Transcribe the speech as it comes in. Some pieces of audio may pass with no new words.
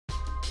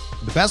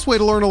The best way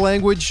to learn a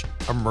language?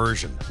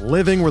 Immersion.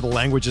 Living where the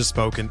language is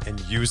spoken and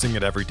using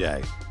it every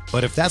day.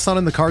 But if that's not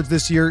in the cards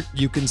this year,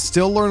 you can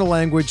still learn a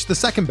language the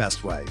second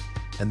best way,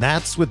 and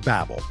that's with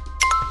Babbel.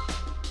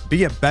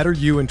 Be a better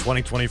you in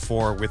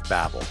 2024 with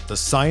Babbel, the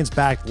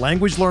science-backed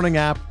language learning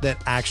app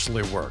that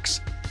actually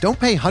works. Don't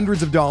pay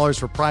hundreds of dollars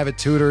for private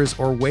tutors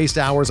or waste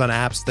hours on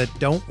apps that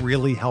don't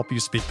really help you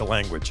speak the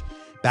language.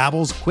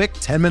 Babbel's quick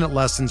 10-minute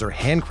lessons are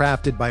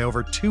handcrafted by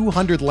over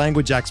 200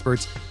 language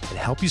experts and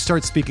help you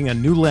start speaking a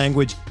new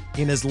language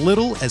in as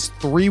little as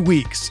 3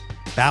 weeks.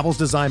 Babbel's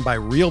designed by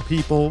real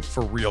people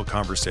for real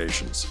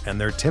conversations,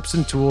 and their tips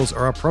and tools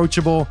are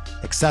approachable,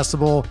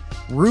 accessible,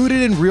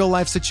 rooted in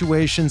real-life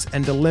situations,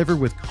 and delivered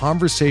with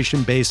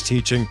conversation-based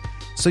teaching,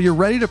 so you're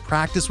ready to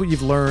practice what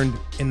you've learned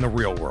in the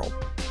real world.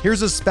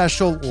 Here's a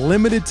special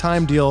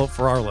limited-time deal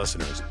for our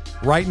listeners.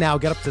 Right now,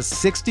 get up to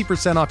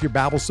 60% off your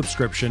Babbel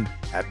subscription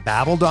at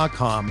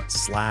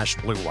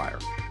babbel.com/Blue Wire.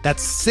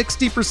 That's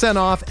 60%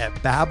 off at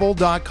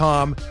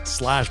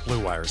babbel.com/Blue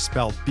Wire,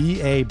 spelled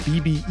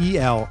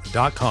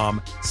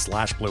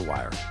BABBEL.com/Blue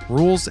Wire.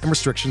 Rules and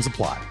restrictions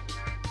apply.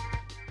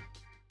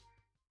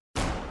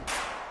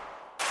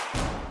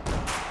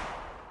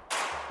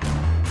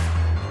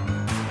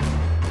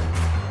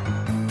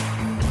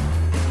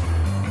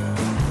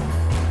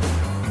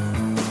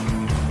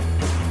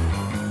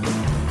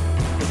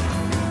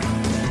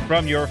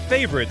 From your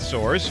favorite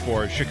source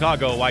for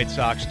Chicago White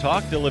Sox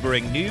talk,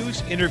 delivering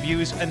news,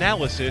 interviews,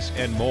 analysis,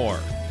 and more.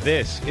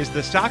 This is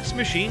the Sox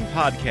Machine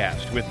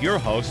Podcast with your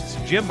hosts,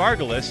 Jim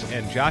Margulis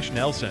and Josh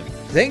Nelson.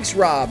 Thanks,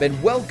 Rob, and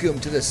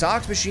welcome to the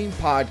Sox Machine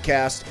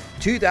Podcast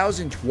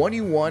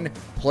 2021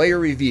 Player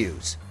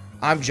Reviews.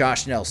 I'm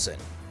Josh Nelson.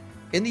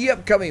 In the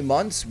upcoming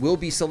months, we'll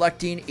be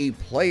selecting a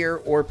player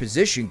or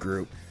position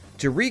group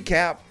to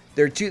recap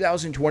their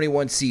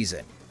 2021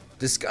 season,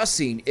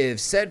 discussing if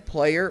said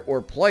player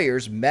or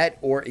players met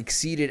or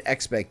exceeded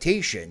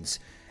expectations,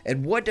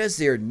 and what does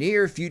their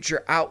near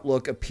future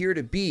outlook appear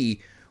to be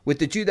with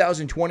the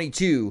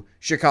 2022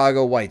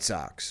 Chicago White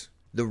Sox.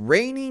 The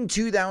reigning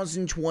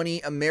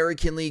 2020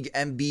 American League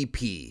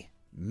MVP.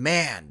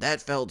 Man, that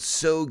felt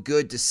so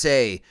good to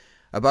say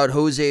about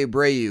Jose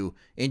Abreu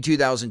in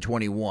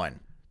 2021.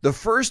 The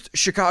first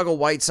Chicago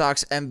White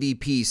Sox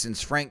MVP since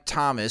Frank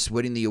Thomas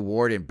winning the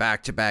award in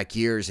back-to-back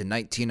years in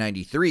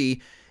 1993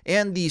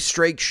 and the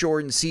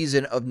strike-shortened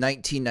season of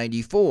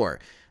 1994.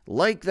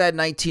 Like that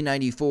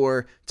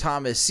 1994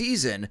 Thomas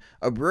season,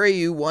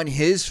 Abreu won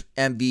his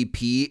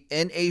MVP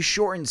in a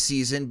shortened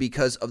season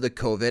because of the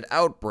COVID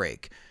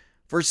outbreak.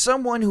 For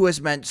someone who has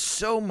meant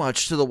so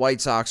much to the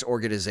White Sox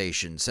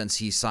organization since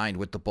he signed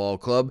with the ball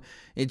club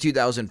in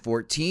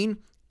 2014,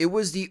 it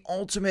was the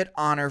ultimate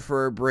honor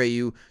for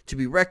Abreu to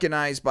be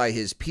recognized by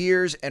his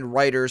peers and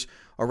writers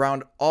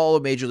around all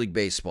of Major League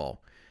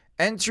Baseball.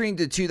 Entering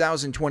the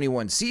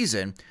 2021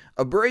 season,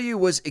 Abreu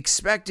was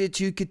expected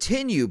to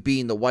continue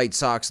being the White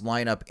Sox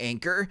lineup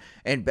anchor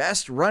and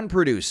best run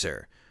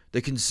producer.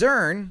 The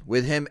concern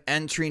with him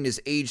entering his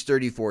age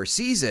 34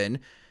 season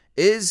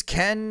is,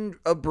 can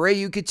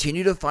Abreu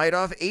continue to fight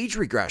off age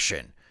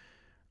regression?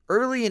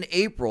 Early in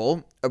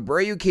April,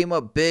 Abreu came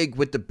up big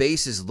with the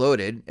bases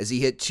loaded as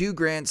he hit 2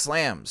 grand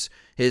slams.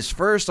 His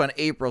first on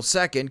April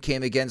 2nd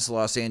came against the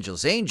Los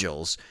Angeles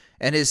Angels,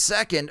 and his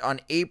second on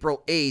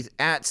April 8th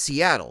at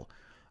Seattle.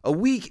 A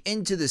week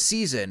into the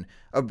season,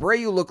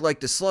 Abreu looked like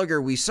the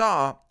slugger we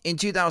saw in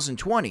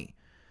 2020.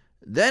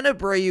 Then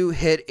Abreu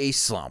hit a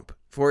slump.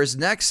 For his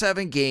next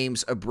 7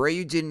 games,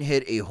 Abreu didn't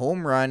hit a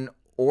home run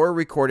or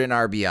record an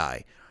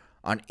RBI.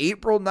 On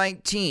April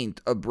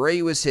 19th,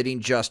 Abreu was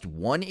hitting just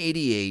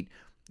 .188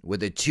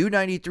 with a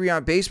 .293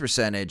 on-base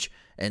percentage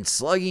and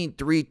slugging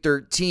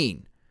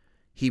 .313.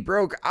 He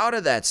broke out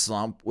of that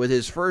slump with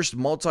his first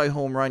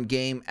multi-home run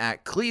game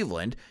at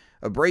Cleveland.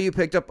 Abreu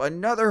picked up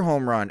another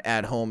home run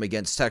at home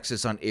against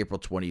Texas on April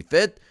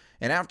 25th,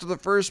 and after the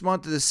first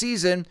month of the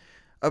season,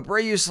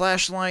 Abreu's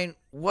slash line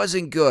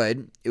wasn't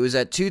good. It was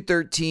at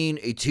 .213,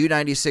 a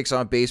 .296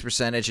 on-base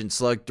percentage, and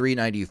slugged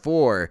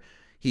 .394.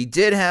 He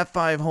did have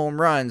 5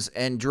 home runs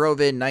and drove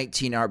in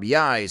 19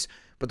 RBIs,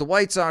 but the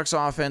White Sox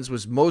offense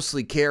was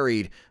mostly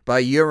carried by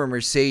Yuri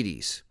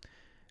Mercedes.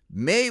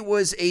 May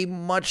was a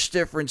much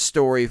different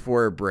story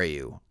for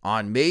Abreu.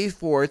 On May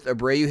 4th,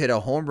 Abreu hit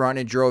a home run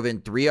and drove in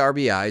 3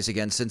 RBIs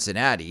against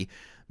Cincinnati.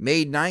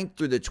 May 9th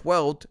through the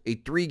 12th, a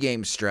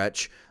 3-game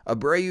stretch,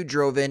 Abreu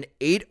drove in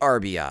 8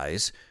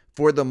 RBIs.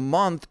 For the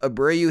month,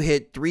 Abreu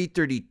hit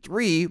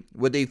 .333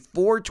 with a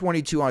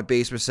 .422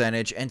 on-base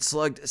percentage and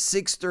slugged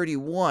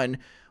 .631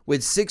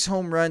 with 6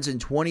 home runs and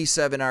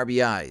 27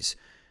 RBIs.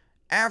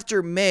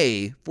 After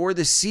May, for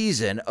the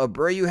season,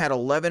 Abreu had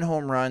 11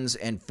 home runs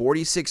and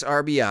 46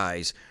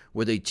 RBIs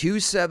with a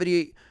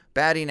 .270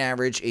 batting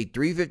average, a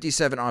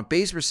 .357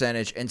 on-base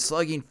percentage, and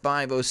slugging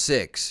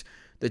 .506.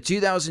 The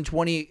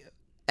 2020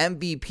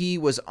 MVP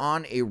was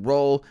on a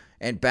roll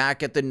and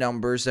back at the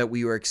numbers that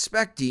we were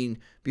expecting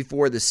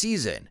before the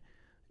season.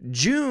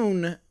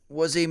 June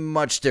was a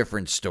much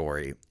different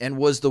story and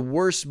was the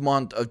worst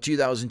month of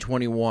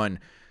 2021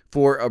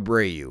 for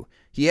Abreu.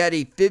 He had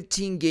a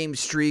 15-game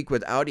streak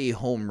without a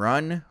home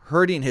run,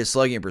 hurting his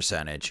slugging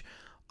percentage.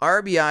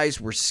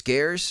 RBIs were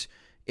scarce.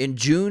 In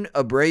June,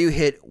 Abreu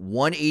hit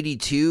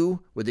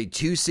 182 with a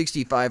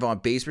 265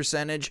 on-base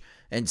percentage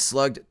and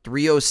slugged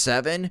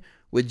 307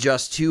 with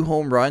just 2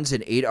 home runs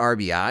and 8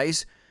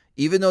 RBIs.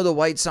 Even though the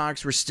White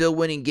Sox were still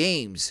winning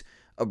games,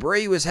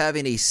 Abreu was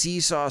having a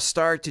seesaw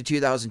start to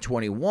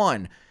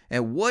 2021,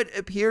 and what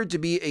appeared to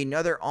be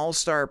another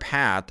all-star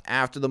path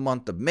after the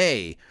month of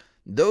May,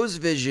 those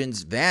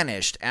visions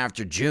vanished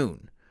after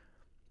June.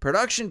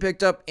 Production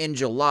picked up in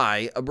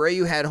July.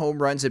 Abreu had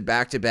home runs in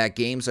back-to-back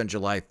games on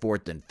July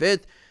 4th and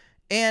 5th,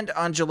 and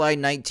on July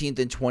 19th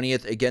and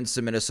 20th against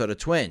the Minnesota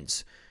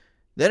Twins.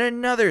 Then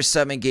another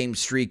 7-game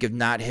streak of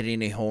not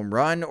hitting a home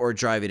run or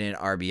driving in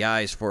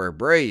RBIs for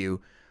Abreu.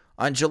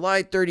 On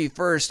July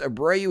 31st,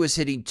 Abreu was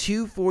hitting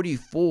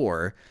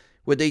 .244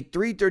 with a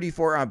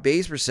 .334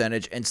 on-base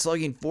percentage and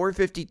slugging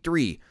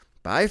 .453,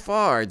 by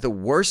far the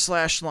worst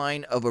slash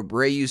line of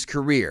Abreu's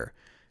career.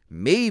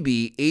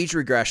 Maybe age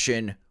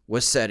regression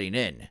was setting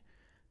in.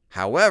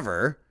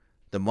 However,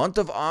 the month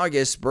of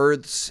August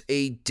births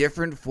a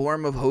different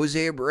form of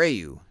Jose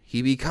Abreu.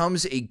 He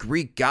becomes a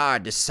Greek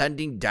god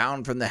descending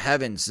down from the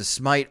heavens to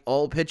smite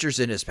all pitchers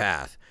in his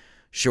path.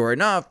 Sure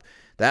enough,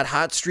 that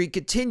hot streak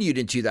continued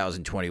in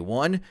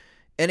 2021,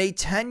 in a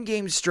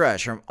 10-game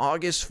stretch from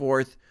August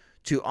 4th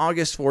to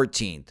August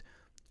 14th.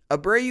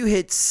 Abreu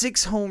hit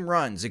 6 home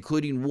runs,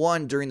 including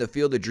 1 during the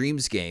Field of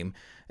Dreams game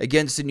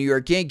against the New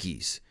York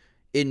Yankees.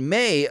 In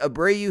May,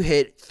 Abreu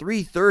hit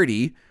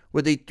 .330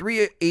 with a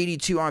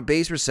 .382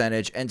 on-base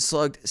percentage and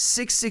slugged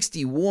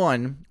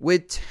 .661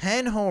 with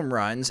 10 home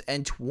runs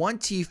and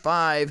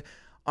 25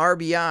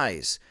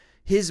 RBIs.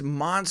 His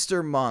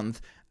monster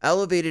month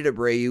elevated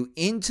Abreu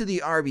into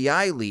the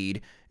RBI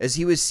lead as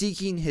he was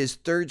seeking his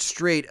 3rd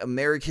straight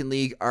American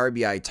League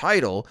RBI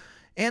title,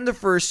 and the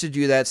first to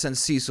do that since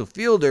Cecil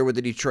Fielder with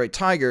the Detroit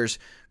Tigers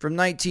from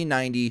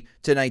 1990 to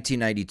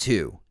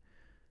 1992.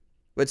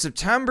 But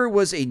September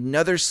was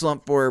another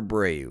slump for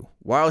Abreu.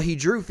 While he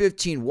drew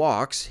 15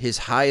 walks, his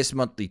highest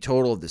monthly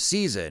total of the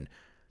season,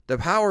 the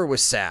power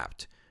was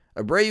sapped.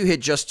 Abreu hit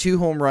just 2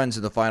 home runs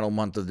in the final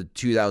month of the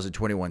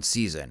 2021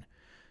 season.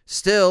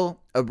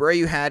 Still,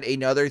 Abreu had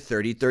another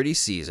 30-30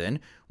 season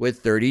with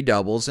 30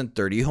 doubles and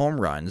 30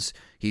 home runs.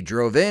 He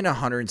drove in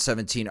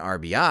 117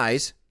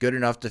 RBIs, good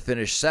enough to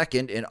finish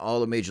second in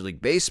all of Major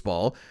League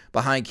Baseball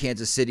behind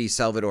Kansas City's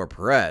Salvador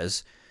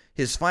Perez.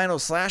 His final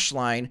slash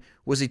line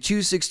was a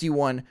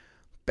 .261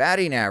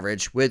 batting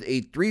average with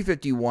a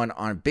 .351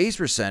 on-base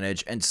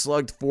percentage and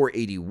slugged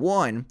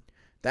 .481.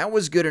 That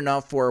was good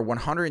enough for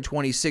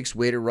 126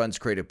 weighted runs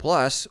created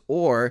plus,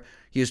 or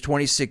he was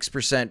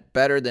 26%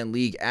 better than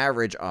league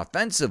average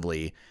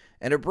offensively,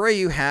 and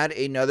Abreu had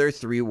another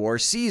 3-WAR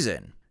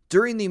season.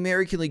 During the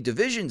American League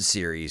Division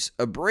Series,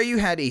 Abreu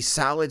had a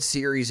solid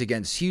series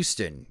against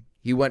Houston.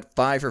 He went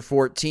 5 for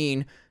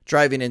 14,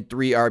 driving in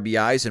 3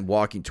 RBIs and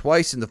walking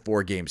twice in the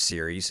 4-game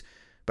series,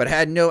 but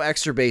had no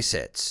extra base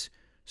hits.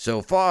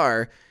 So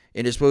far,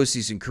 in his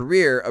postseason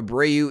career,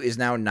 Abreu is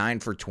now 9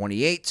 for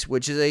 28,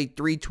 which is a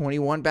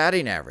 .321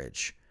 batting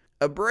average.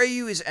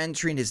 Abreu is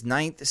entering his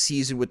 9th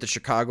season with the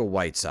Chicago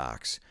White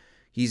Sox.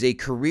 He's a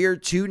career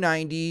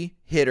 .290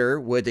 hitter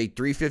with a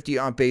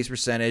 .350 on-base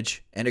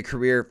percentage and a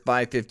career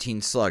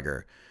 .515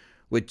 slugger,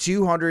 with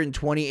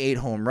 228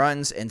 home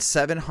runs and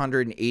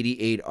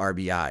 788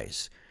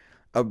 RBIs.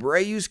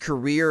 Abreu's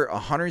career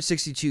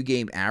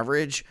 162-game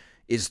average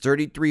is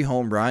 33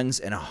 home runs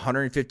and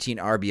 115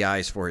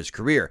 RBIs for his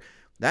career.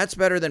 That's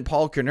better than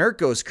Paul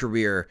Konerko's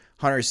career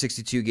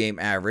 162-game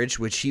average,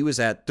 which he was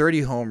at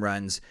 30 home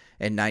runs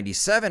and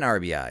 97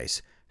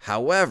 RBIs.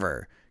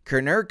 However,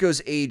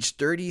 Konerko's age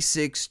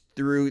 36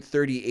 through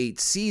 38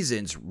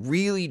 seasons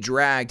really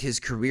dragged his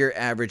career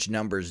average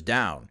numbers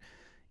down.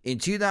 In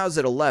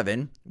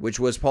 2011, which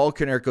was Paul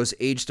Konerko's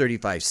age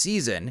 35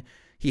 season,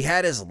 he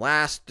had his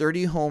last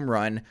 30 home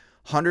run,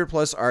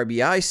 100-plus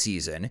RBI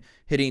season,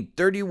 hitting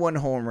 31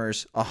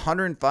 homers,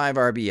 105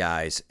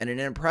 RBIs, and an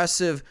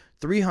impressive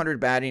 .300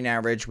 batting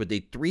average with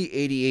a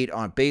 .388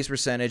 on-base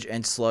percentage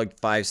and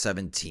slugged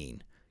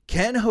 .517.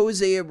 Can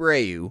Jose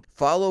Abreu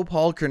follow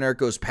Paul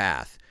Konerko's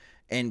path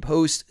and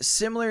post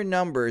similar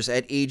numbers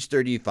at age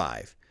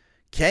 35?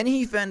 Can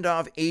he fend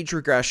off age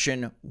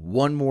regression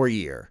one more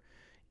year?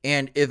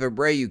 And if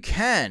Abreu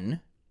can,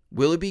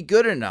 will it be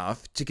good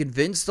enough to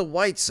convince the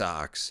White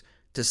Sox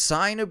to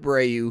sign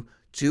Abreu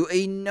to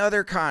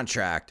another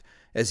contract,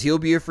 as he'll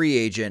be a free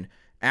agent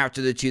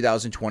after the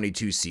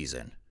 2022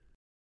 season?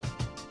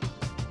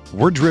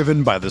 We're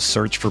driven by the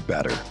search for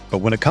better. But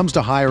when it comes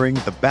to hiring,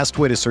 the best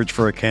way to search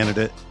for a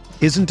candidate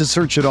isn't to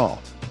search at all.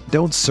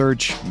 Don't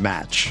search,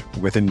 match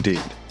with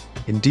Indeed.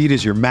 Indeed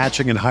is your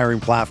matching and hiring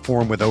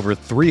platform with over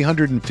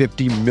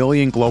 350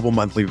 million global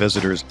monthly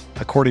visitors,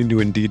 according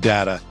to Indeed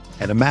data,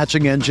 and a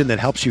matching engine that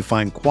helps you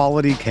find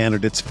quality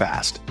candidates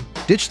fast.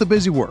 Ditch the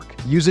busy work.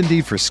 Use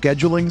Indeed for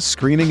scheduling,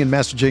 screening, and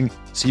messaging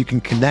so you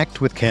can connect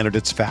with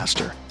candidates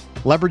faster.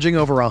 Leveraging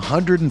over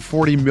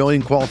 140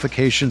 million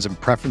qualifications and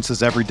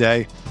preferences every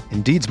day,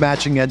 Indeed's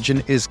matching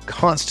engine is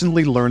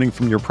constantly learning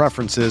from your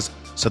preferences,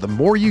 so the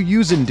more you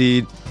use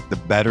Indeed, the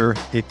better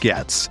it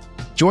gets.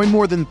 Join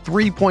more than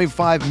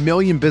 3.5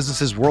 million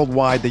businesses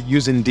worldwide that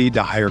use Indeed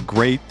to hire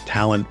great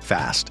talent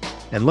fast.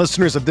 And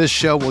listeners of this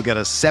show will get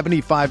a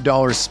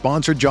 $75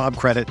 sponsored job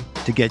credit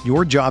to get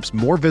your jobs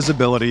more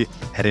visibility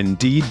at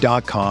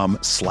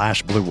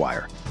Indeed.com/Blue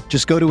Wire.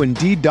 Just go to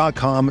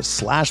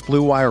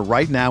Indeed.com/Blue Wire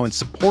right now and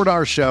support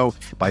our show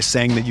by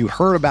saying that you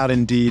heard about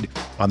Indeed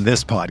on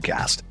this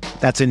podcast.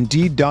 That's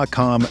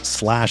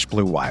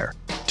Indeed.com/Blue Wire.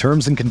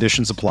 Terms and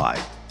conditions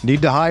apply.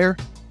 Need to hire?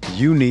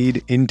 You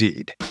need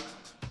Indeed.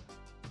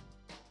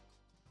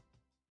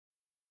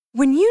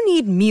 When you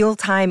need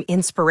mealtime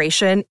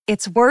inspiration,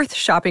 it's worth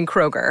shopping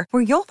Kroger,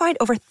 where you'll find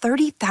over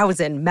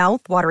 30,000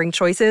 mouth-watering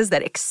choices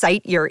that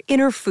excite your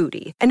inner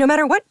foodie. And no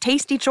matter what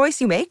tasty choice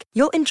you make,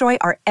 you'll enjoy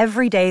our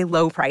everyday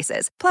low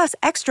prices, plus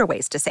extra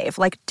ways to save,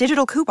 like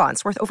digital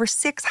coupons worth over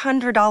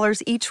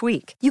 $600 each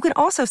week. You can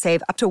also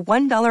save up to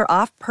 $1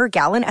 off per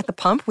gallon at the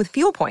pump with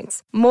fuel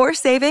points. More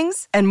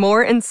savings and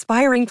more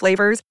inspiring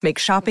flavors make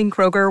shopping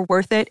Kroger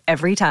worth it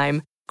every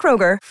time.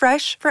 Kroger,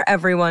 fresh for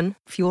everyone.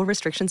 Fuel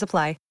restrictions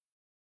apply.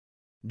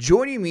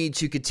 Joining me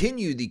to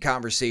continue the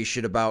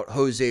conversation about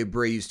Jose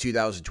Abreu's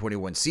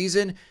 2021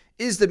 season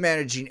is the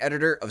managing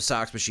editor of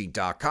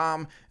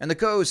SoxMachine.com and the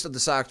co-host of the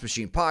Sox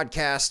Machine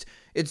podcast.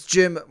 It's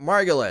Jim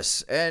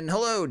Margulis. And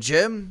hello,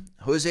 Jim.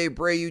 Jose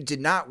Abreu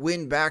did not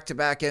win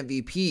back-to-back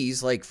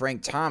MVPs like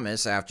Frank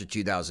Thomas after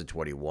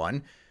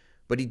 2021,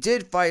 but he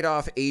did fight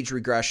off age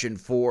regression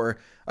for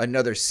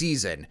another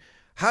season.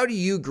 How do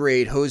you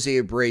grade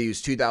Jose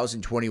Abreu's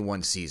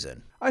 2021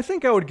 season? I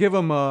think I would give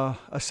him a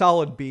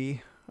solid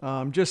B.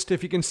 Just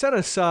if you can set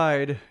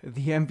aside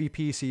the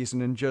MVP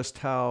season and just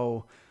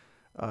how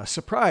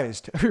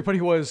surprised everybody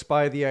was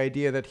by the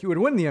idea that he would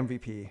win the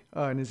MVP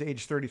in his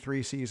age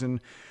 33 season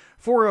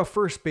for a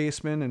first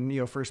baseman.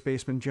 And, first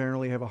basemen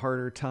generally have a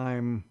harder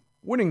time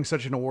winning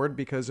such an award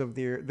because of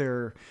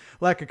their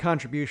lack of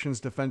contributions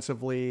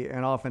defensively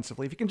and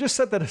offensively. If you can just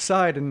set that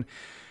aside and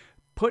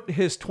put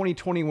his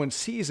 2021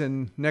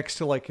 season next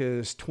to like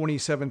his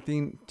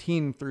 2017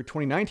 through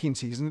 2019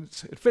 season,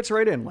 it fits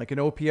right in. Like an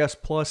OPS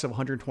plus of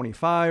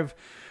 125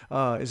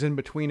 is in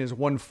between his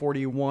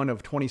 141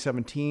 of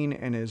 2017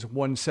 and his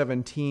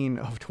 117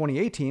 of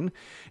 2018.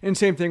 And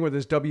same thing with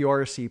his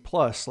WRC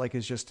plus, like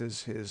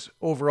his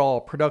overall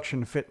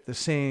production fit the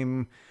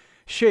same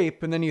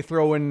shape. And then you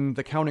throw in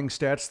the counting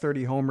stats,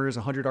 30 homers,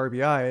 100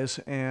 RBIs,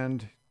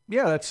 and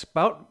yeah, that's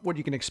about what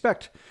you can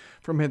expect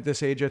from him at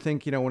this age. I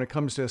think, when it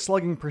comes to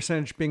slugging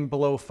percentage being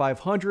below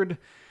 500,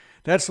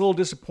 that's a little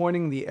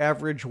disappointing. The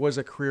average was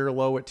a career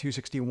low at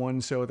 261,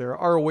 so there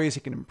are ways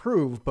he can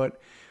improve. But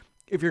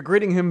if you're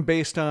grading him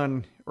based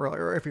on,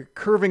 or if you're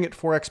curving it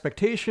for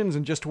expectations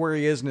and just where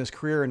he is in his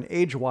career and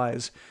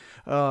age-wise,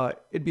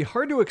 it'd be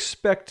hard to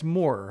expect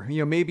more.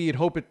 Maybe you'd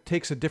hope it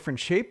takes a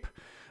different shape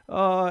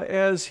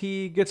as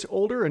he gets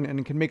older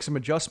and can make some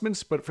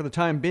adjustments. But for the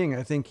time being,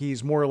 I think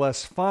he's more or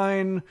less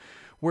fine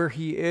where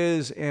he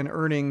is and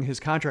earning his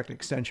contract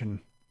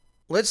extension.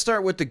 Let's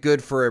start with the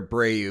good for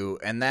Abreu,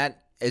 and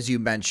that, as you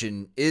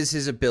mentioned, is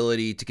his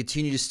ability to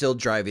continue to still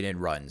driving in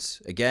runs.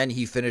 Again,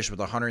 he finished with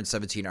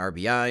 117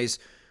 RBIs,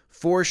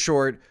 4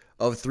 short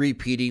of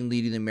three-peating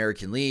leading the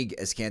American League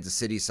as Kansas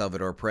City's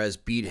Salvador Perez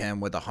beat him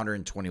with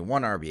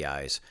 121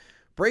 RBIs.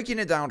 Breaking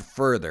it down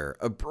further,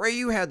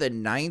 Abreu had the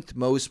 9th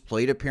most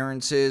plate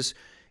appearances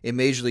in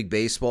Major League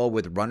Baseball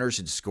with runners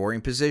in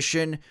scoring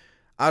position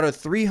out of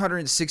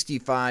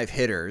 365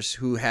 hitters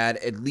who had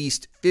at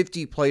least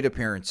 50 plate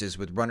appearances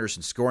with runners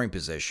in scoring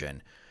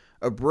position.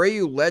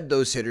 Abreu led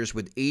those hitters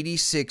with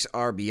 86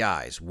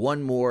 RBIs,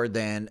 one more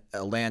than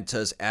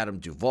Atlanta's Adam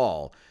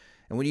Duvall.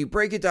 And when you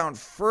break it down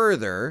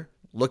further,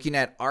 looking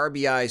at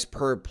RBIs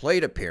per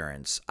plate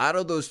appearance, out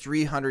of those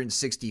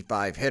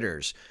 365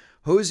 hitters,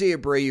 Jose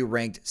Abreu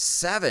ranked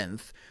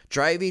 7th,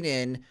 driving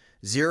in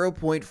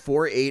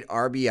 0.48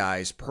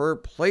 RBIs per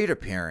plate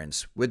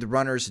appearance with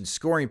runners in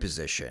scoring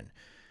position.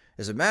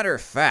 As a matter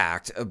of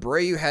fact,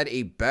 Abreu had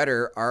a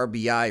better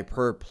RBI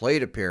per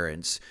plate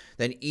appearance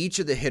than each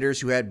of the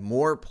hitters who had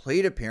more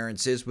plate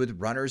appearances with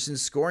runners in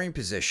scoring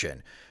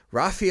position.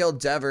 Rafael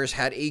Devers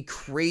had a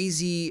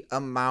crazy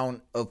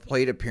amount of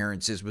plate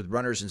appearances with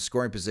runners in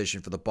scoring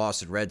position for the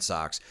Boston Red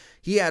Sox.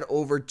 He had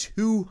over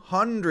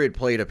 200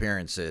 plate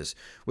appearances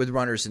with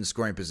runners in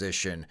scoring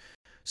position.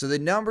 So the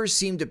numbers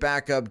seem to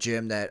back up,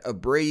 Jim, that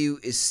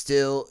Abreu is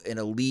still an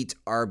elite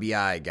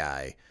RBI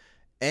guy.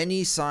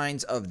 Any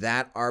signs of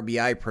that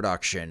RBI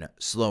production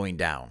slowing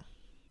down?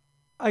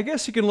 I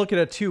guess you can look at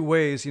it two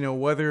ways,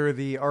 whether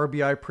the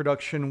RBI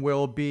production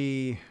will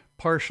be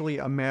partially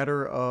a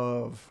matter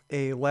of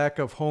a lack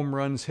of home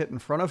runs hit in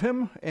front of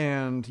him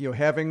and,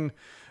 having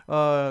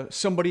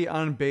somebody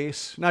on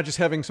base, not just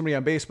having somebody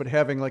on base, but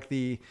having like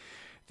the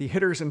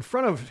hitters in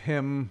front of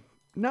him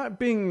not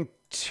being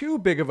too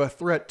big of a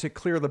threat to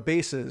clear the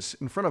bases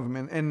in front of him.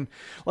 And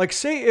like,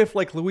 say if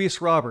like Luis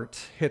Robert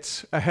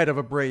hits ahead of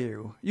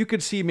Abreu, you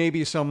could see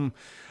maybe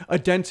a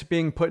dent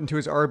being put into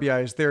his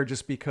RBIs there,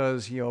 just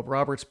because,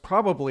 Robert's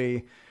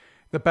probably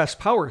the best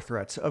power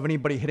threats of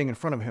anybody hitting in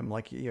front of him.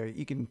 Like,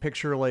 you can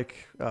picture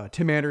like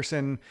Tim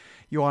Anderson,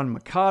 Yohan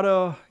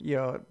Moncada.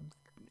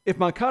 If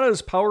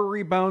Moncada's power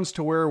rebounds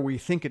to where we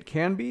think it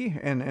can be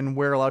and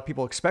where a lot of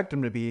people expect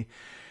him to be,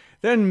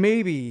 then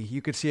maybe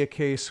you could see a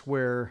case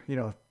where,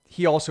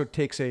 he also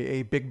takes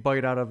a big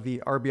bite out of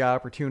the RBI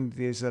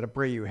opportunities that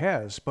Abreu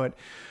has. But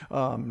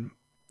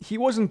he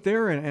wasn't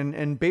there,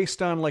 and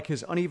based on like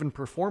his uneven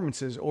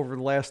performances over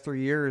the last 3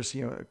 years,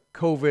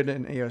 COVID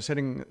and,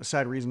 setting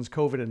aside reasons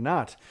COVID and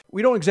not,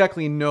 we don't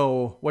exactly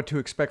know what to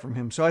expect from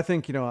him. So I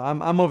think,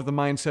 I'm of the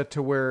mindset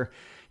to where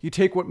you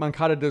take what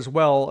Moncada does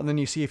well, and then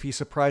you see if he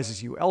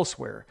surprises you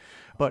elsewhere.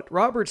 But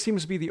Robert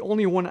seems to be the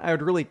only one I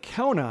would really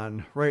count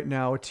on right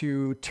now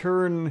to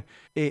turn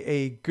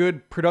a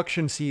good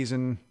production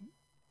season,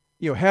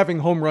 having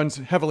home runs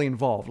heavily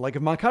involved. Like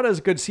if Moncada has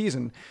a good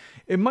season,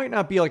 it might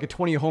not be like a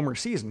 20 homer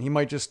season. He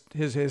might just,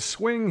 his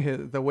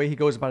swing, the way he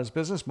goes about his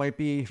business might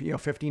be,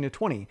 15 to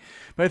 20.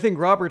 But I think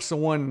Robert's the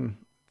one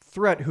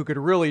threat who could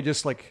really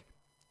just like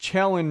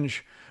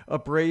challenge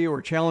Abreu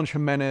or challenge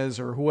Jimenez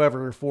or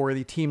whoever for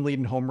the team lead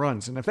in home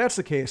runs. And if that's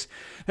the case,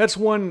 that's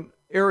one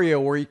area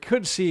where you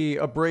could see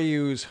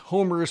Abreu's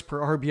homers per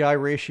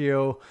RBI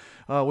ratio,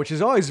 which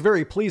is always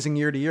very pleasing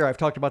year to year. I've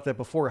talked about that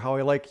before, how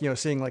I like,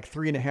 seeing like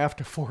 3.5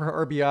 to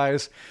 4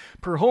 RBIs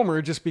per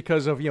homer just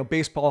because of,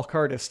 baseball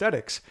card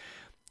aesthetics.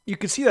 You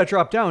could see that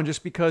drop down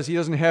just because he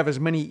doesn't have as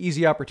many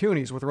easy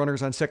opportunities with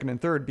runners on second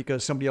and third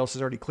because somebody else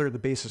has already cleared the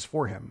bases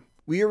for him.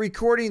 We are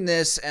recording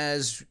this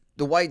as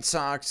the White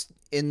Sox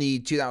in the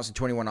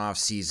 2021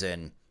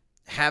 offseason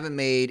haven't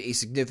made a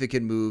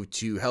significant move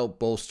to help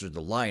bolster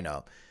the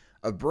lineup.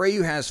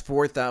 Abreu has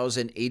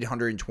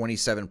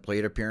 4,827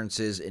 plate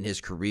appearances in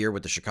his career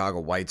with the Chicago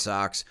White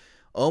Sox.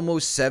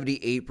 Almost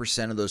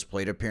 78% of those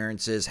plate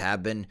appearances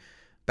have been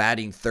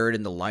batting third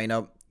in the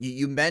lineup.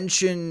 You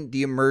mentioned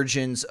the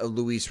emergence of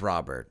Luis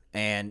Robert,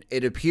 and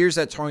it appears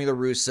that Tony La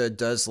Russa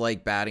does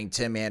like batting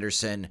Tim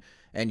Anderson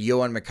and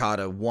Yohan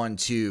Moncada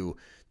 1-2 to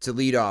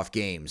lead off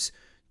games.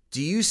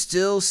 Do you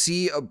still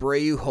see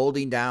Abreu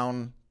holding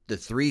down the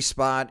 3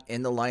 spot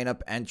in the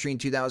lineup entering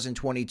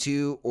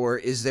 2022, or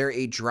is there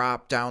a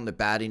drop down the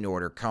batting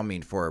order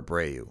coming for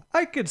Abreu?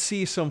 I could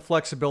see some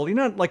flexibility,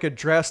 not like a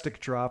drastic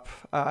drop.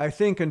 I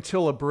think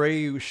until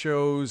Abreu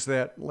shows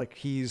that like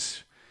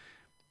he's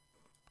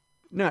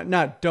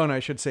not done, I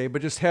should say,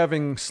 but just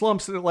having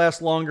slumps that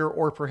last longer,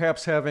 or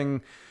perhaps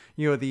having,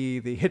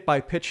 the hit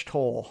by pitch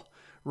toll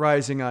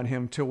rising on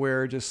him to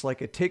where just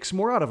like it takes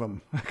more out of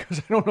him, because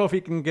I don't know if he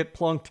can get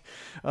plunked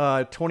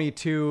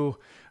 22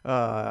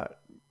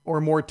 or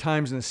more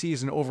times in the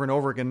season over and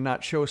over again and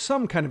not show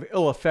some kind of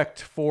ill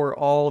effect for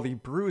all the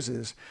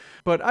bruises.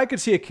 But I could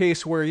see a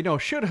case where,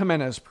 should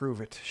Jimenez prove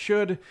it?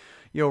 Should,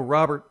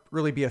 Robert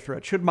really be a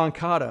threat? Should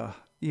Moncada,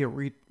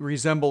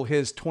 resemble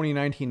his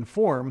 2019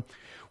 form?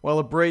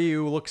 While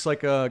Abreu looks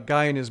like a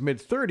guy in his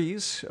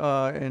mid-30s,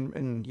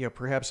 and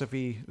perhaps if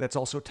that's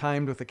also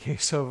timed with a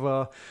case of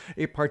a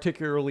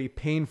particularly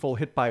painful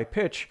hit by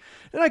pitch,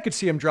 then I could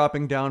see him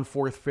dropping down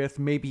 4th, 5th,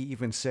 maybe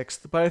even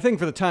 6th. But I think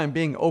for the time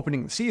being,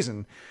 opening the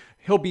season,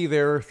 he'll be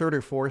there 3rd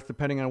or 4th,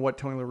 depending on what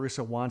Tony La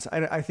Russa wants.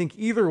 I think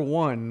either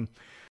one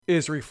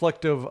is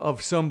reflective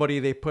of somebody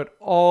they put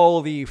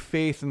all the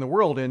faith in the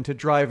world in to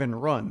drive in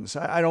runs.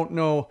 I don't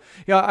know.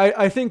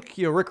 I think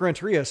Rick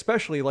Renteria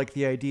especially liked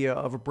the idea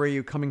of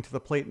Abreu coming to the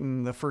plate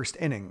in the first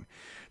inning.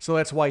 So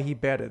that's why he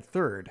batted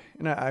 3rd.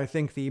 And I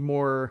think the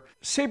more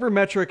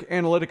sabermetric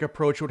analytic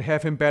approach would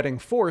have him batting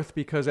 4th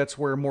because that's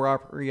where more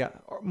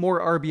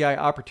RBI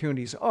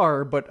opportunities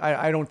are. But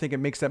I don't think it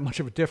makes that much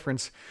of a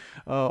difference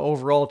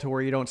overall to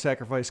where you don't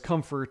sacrifice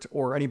comfort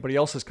or anybody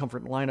else's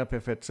comfort in lineup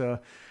if it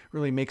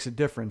really makes a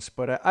difference.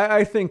 But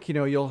I think,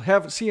 you'll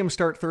see him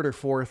start 3rd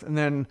or 4th and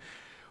then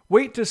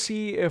wait to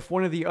see if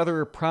one of the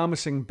other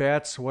promising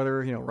bats,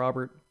 whether,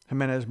 Robert,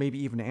 Jimenez, maybe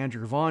even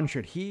Andrew Vaughn,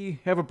 should he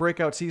have a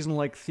breakout season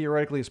like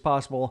theoretically as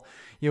possible?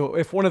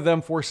 If one of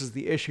them forces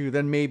the issue,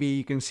 then maybe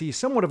you can see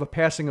somewhat of a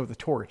passing of the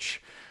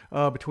torch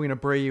between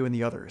Abreu and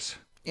the others.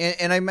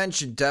 And I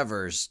mentioned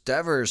Devers.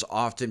 Devers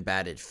often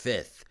batted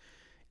 5th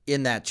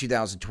in that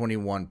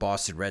 2021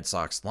 Boston Red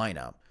Sox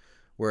lineup,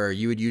 where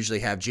you would usually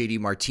have JD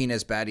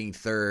Martinez batting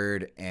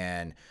 3rd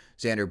and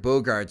Xander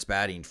Bogaerts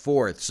batting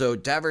 4th. So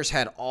Devers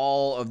had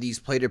all of these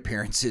plate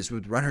appearances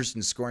with runners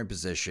in scoring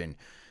position,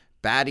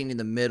 batting in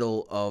the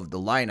middle of the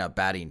lineup,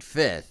 batting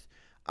 5th.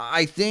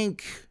 I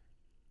think,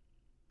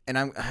 and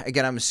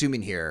I'm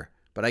assuming here,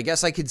 but I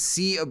guess I could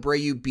see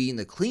Abreu being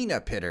the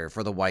cleanup hitter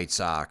for the White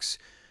Sox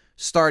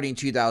starting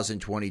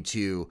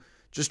 2022,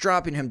 just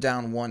dropping him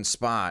down 1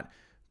 spot,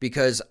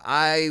 because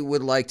I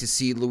would like to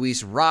see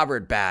Luis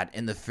Robert bat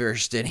in the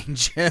first inning,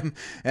 Jim.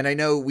 And I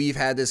know we've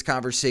had this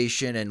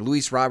conversation, and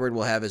Luis Robert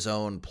will have his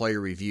own player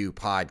review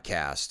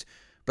podcast.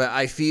 But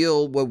I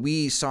feel what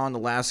we saw in the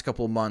last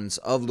couple months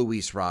of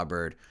Luis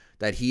Robert,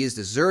 that he is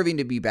deserving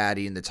to be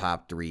batting in the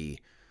top 3.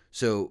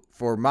 So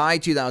for my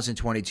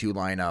 2022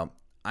 lineup,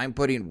 I'm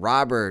putting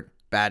Robert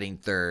batting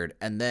third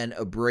and then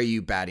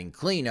Abreu batting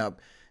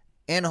cleanup.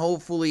 And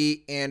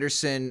hopefully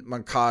Anderson,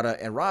 Moncada,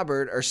 and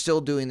Robert are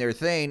still doing their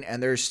thing,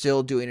 and they're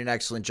still doing an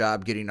excellent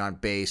job getting on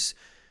base,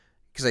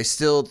 because I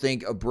still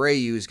think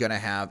Abreu is going to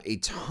have a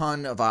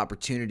ton of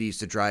opportunities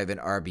to drive in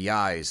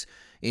RBIs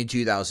in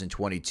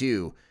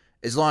 2022,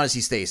 as long as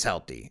he stays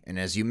healthy. And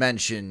as you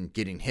mentioned,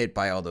 getting hit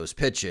by all those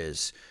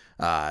pitches,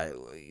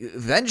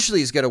 eventually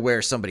he's going to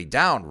wear somebody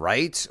down,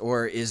 right?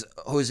 Or is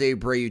Jose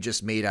Abreu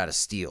just made out of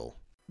steel?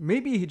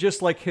 Maybe he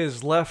just like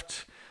his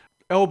left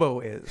elbow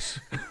is.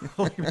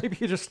 Like maybe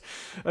just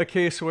a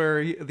case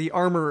where the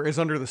armor is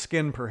under the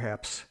skin,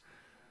 perhaps.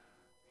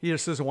 He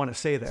just doesn't want to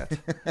say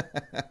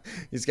that.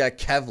 He's got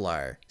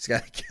Kevlar. He's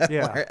got a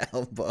Kevlar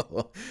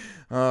elbow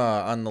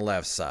on the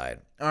left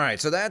side. All right,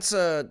 so that's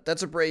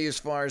Abreu as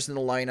far as in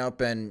the lineup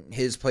and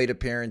his plate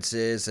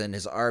appearances and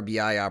his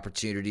RBI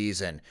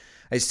opportunities. And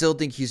I still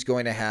think he's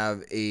going to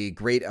have a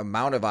great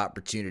amount of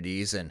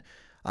opportunities. And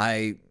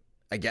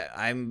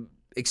I'm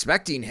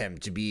expecting him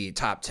to be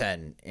top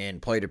 10 in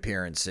plate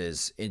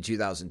appearances in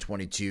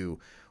 2022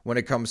 when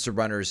it comes to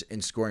runners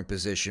in scoring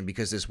position,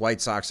 because this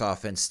White Sox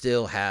offense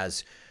still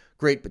has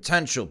great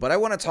potential. But I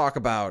want to talk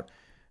about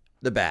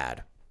the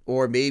bad,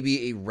 or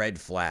maybe a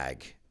red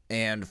flag.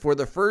 And for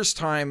the first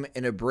time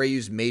in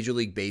Abreu's Major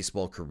League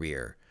Baseball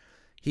career,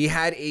 he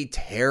had a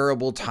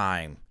terrible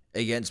time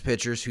against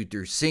pitchers who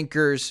threw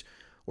sinkers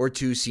or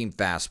two-seam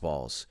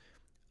fastballs.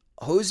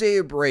 Jose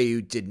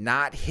Abreu did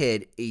not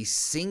hit a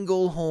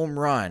single home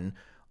run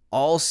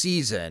all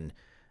season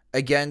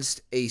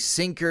against a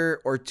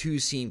sinker or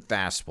two-seam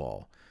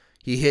fastball.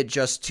 He hit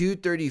just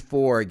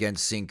 .234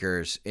 against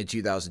sinkers in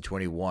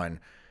 2021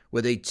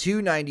 with a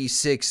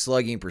 .296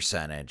 slugging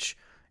percentage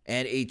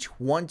and a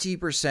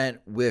 20%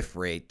 whiff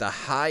rate, the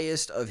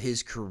highest of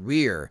his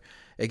career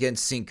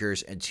against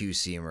sinkers and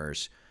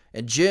two-seamers.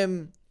 And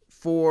Jim,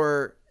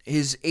 for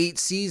his 8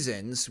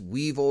 seasons,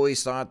 we've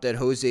always thought that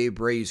Jose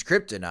Abreu's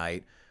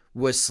kryptonite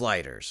was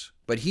sliders,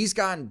 but he's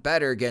gotten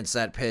better against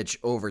that pitch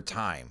over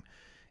time.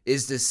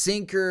 Is the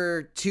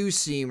sinker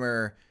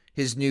two-seamer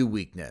his new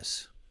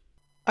weakness?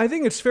 I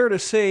think it's fair to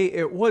say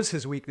it was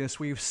his weakness.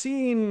 We've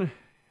seen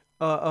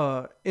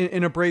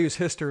in Abreu's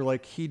history,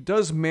 like he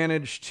does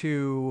manage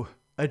to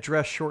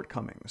address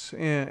shortcomings.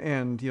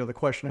 And the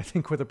question I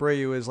think with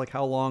Abreu is like,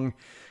 how long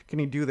can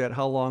he do that?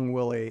 How long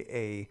will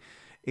a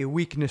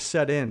weakness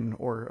set in,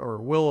 or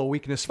will a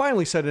weakness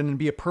finally set in and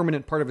be a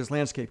permanent part of his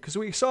landscape? Because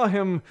we saw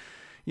him,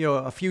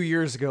 a few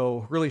years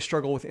ago really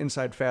struggle with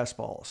inside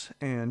fastballs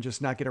and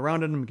just not get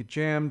around them, get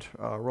jammed,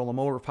 roll them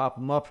over, pop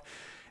them up.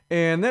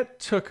 And that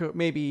took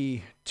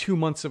maybe 2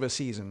 months of a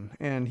season,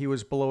 and he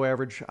was below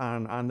average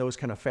on those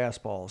kind of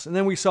fastballs. And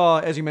then we saw,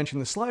 as you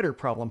mentioned, the slider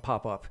problem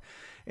pop up,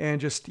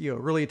 and just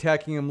really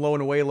attacking him low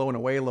and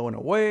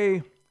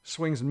away,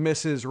 swings and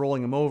misses,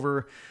 rolling him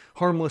over,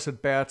 harmless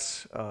at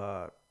bats,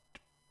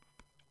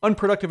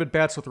 unproductive at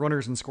bats with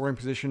runners in scoring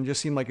position.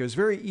 Just seemed like it was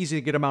very easy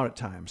to get him out at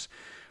times.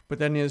 But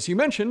then, as you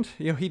mentioned,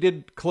 he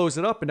did close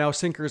it up, and now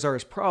sinkers are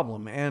his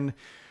problem. And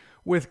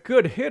with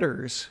good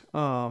hitters,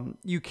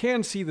 you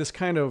can see this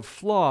kind of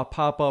flaw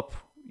pop up,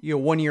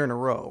 1 year in a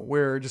row,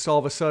 where just all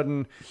of a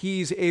sudden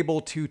he's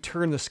able to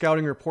turn the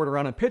scouting report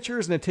around on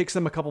pitchers, and it takes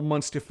them a couple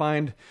months to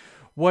find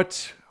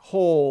what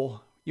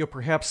hole,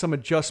 perhaps some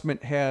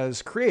adjustment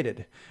has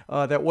created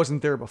that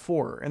wasn't there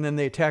before. And then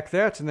they attack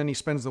that, and then he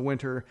spends the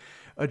winter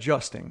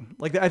adjusting.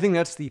 I think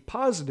that's the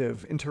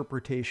positive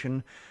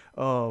interpretation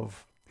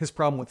of his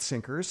problem with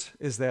sinkers,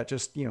 is that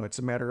just, it's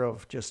a matter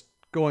of just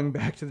going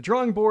back to the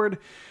drawing board,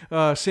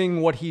 seeing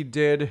what he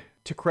did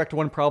to correct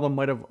one problem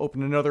might have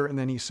opened another, and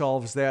then he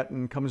solves that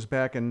and comes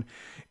back, and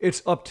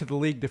it's up to the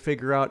league to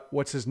figure out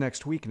what's his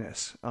next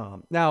weakness.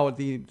 Now,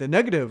 the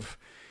negative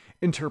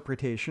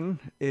interpretation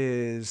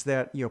is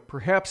that,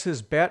 perhaps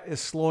his bat is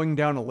slowing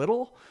down a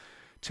little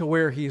to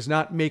where he's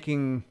not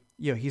making,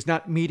 he's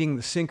not meeting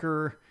the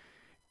sinker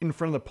in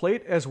front of the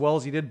plate as well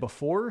as he did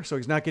before. So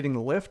he's not getting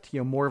the lift.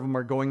 More of them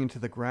are going into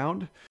the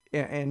ground.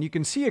 And you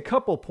can see a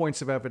couple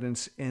points of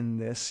evidence in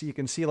this. You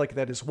can see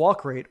that his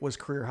walk rate was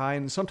career high,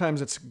 and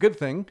sometimes it's a good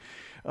thing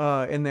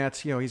in that,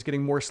 he's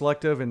getting more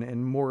selective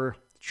and more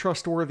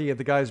trustworthy of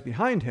the guys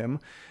behind him,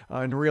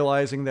 and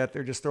realizing that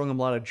they're just throwing him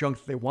a lot of junk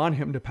that they want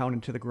him to pound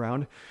into the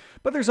ground.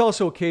 But there's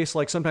also a case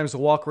sometimes the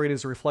walk rate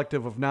is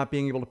reflective of not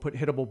being able to put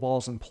hittable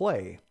balls in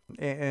play.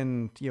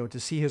 And, to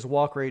see his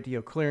walk rate,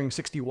 clearing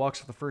 60 walks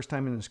for the first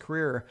time in his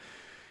career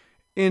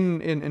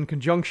in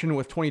conjunction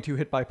with 22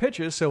 hit by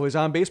pitches. So his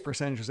on base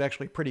percentage is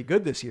actually pretty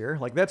good this year.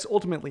 That's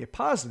ultimately a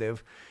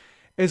positive,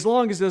 as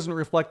long as it doesn't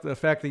reflect the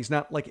fact that he's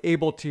not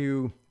able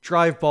to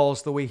drive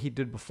balls the way he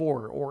did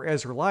before, or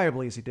as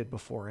reliably as he did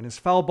before. And his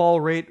foul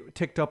ball rate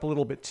ticked up a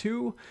little bit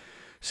too.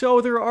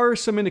 So there are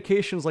some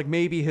indications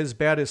maybe his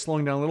bat is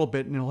slowing down a little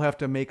bit, and he'll have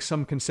to make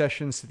some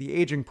concessions to the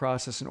aging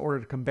process in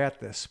order to combat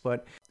this.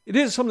 But it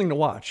is something to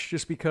watch,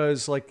 just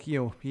because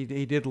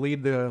he did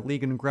lead the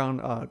league in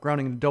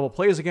grounding into double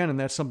plays again, and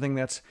that's something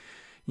that's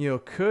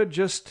could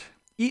just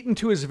eat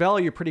into his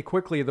value pretty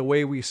quickly the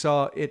way we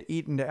saw it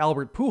eat into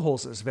Albert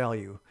Pujols'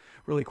 value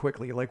really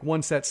quickly. Like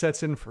once that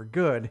sets in for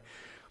good,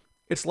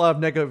 it's a lot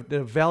of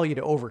negative value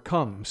to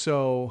overcome.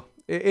 So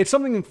it's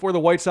something for the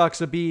White Sox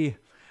to be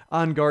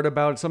on guard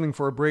about. It's something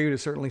for Abreu to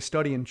certainly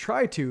study and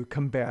try to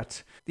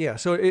combat. Yeah,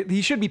 so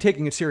he should be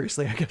taking it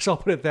seriously. I guess I'll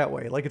put it that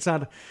way. Like it's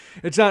not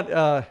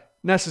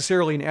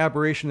necessarily an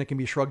aberration that can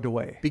be shrugged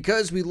away.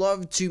 Because we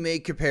love to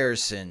make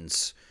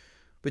comparisons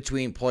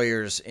between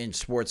players in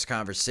sports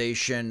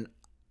conversation,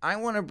 I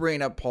want to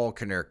bring up Paul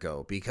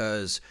Konerko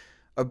because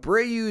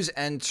Abreu's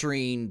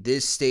entering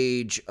this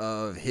stage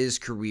of his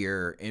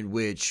career in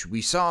which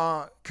we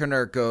saw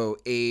Konerko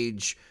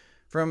age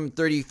from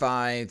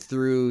 35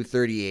 through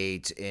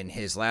 38 in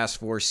his last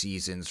 4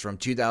 seasons from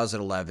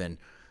 2011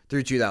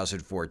 through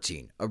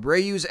 2014.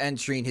 Abreu's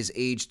entering his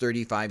age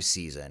 35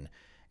 season,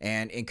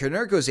 and in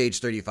Konerko's age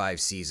 35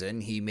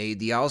 season, he made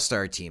the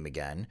All-Star team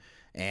again,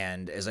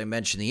 and as I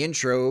mentioned in the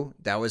intro,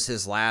 that was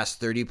his last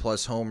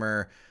 30-plus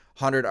homer,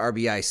 100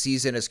 RBI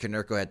season, as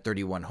Konerko had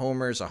 31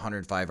 homers,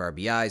 105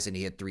 RBIs, and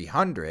he hit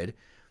 300.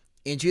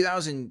 In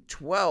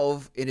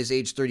 2012, in his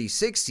age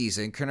 36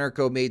 season,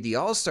 Konerko made the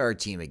All-Star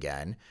team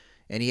again,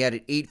 and he had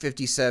an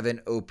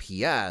 857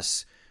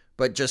 OPS,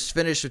 but just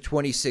finished with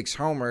 26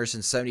 homers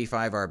and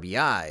 75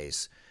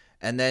 RBIs.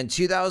 And then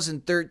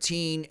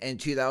 2013 and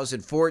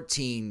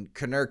 2014,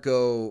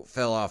 Konerko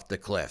fell off the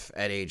cliff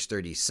at age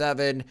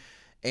 37.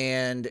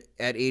 And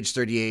at age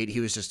 38,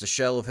 he was just a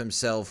shell of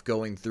himself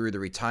going through the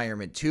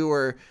retirement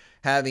tour,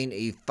 having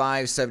a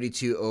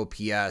 572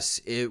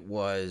 OPS. It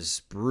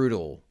was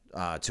brutal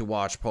to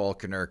watch Paul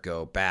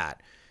Konerko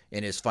bat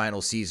in his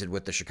final season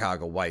with the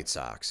Chicago White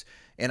Sox.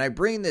 And I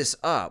bring this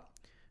up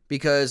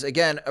because,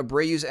 again,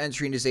 Abreu's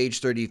entering his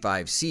age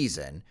 35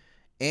 season,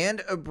 and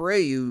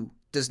Abreu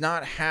does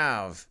not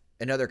have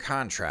another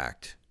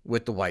contract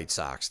with the White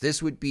Sox.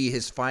 This would be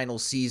his final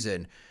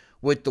season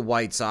with the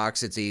White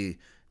Sox. It's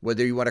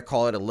whether you want to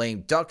call it a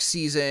lame duck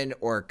season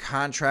or a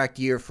contract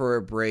year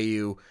for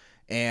Abreu.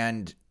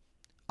 And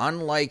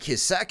unlike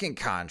his second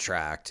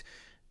contract,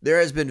 there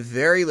has been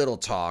very little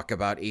talk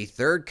about a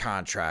third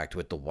contract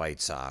with the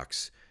White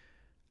Sox.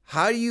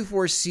 How do you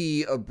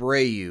foresee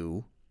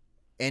Abreu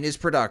and his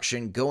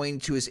production going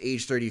to his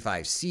age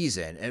 35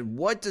 season? And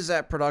what does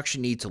that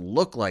production need to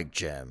look like,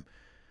 Jim,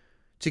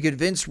 to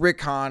convince Rick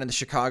Hahn and the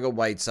Chicago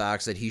White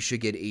Sox that he should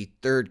get a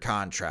third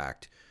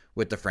contract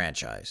with the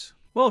franchise?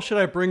 Well, should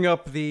I bring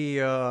up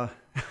the...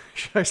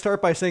 should I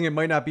start by saying it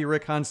might not be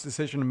Rick Hahn's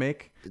decision to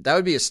make? That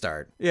would be a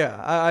start.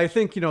 Yeah, I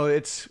think,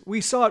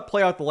 we saw it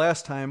play out the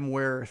last time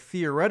where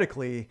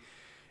theoretically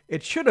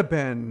it should have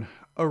been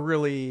a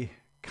really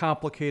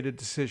complicated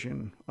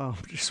decision,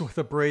 just with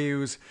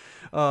Abreu's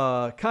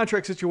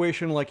contract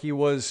situation. Like he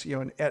was,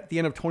 at the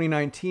end of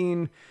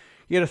 2019,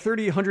 he had a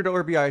 100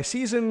 RBI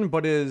season,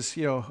 but his,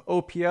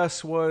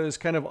 OPS was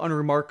kind of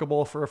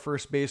unremarkable for a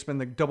first baseman.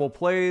 The double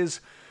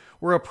plays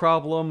were a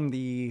problem.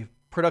 The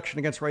production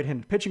against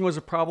right-handed pitching was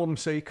a problem.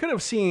 So you could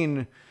have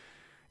seen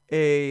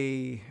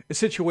a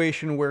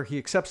situation where he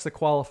accepts the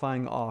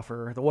qualifying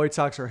offer. The White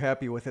Sox are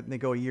happy with it and they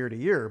go year to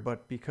year.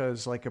 But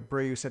because, like,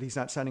 Abreu said he's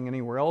not signing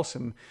anywhere else,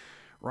 and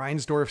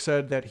Reinsdorf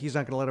said that he's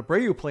not going to let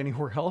Abreu play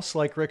anywhere else,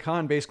 like Rick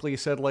Hahn basically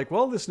said, like,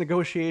 well, this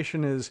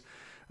negotiation is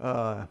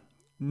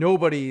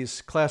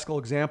nobody's classical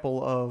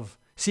example of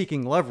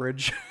seeking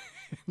leverage.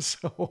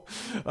 So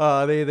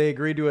they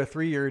agreed to a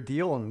 3-year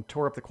deal and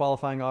tore up the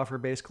qualifying offer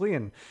basically.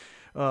 And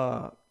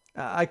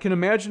I can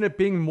imagine it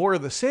being more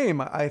of the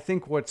same. I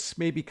think what's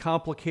maybe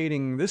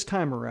complicating this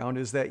time around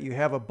is that you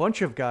have a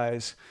bunch of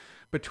guys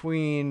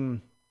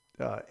between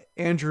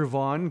Andrew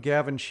Vaughn,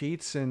 Gavin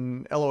Sheets,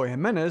 and Eloy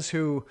Jimenez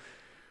who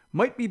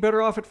might be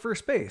better off at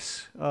first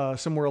base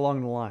somewhere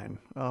along the line,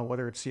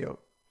 whether it's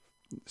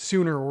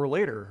sooner or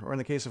later. Or in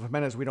the case of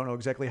Jimenez, we don't know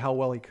exactly how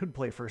well he could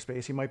play first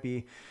base. He might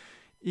be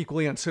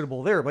equally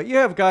unsuitable there. But you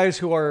have guys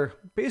who are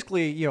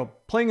basically,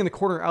 playing in the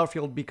corner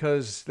outfield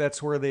because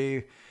that's where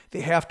they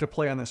have to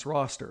play on this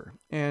roster.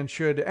 And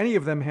should any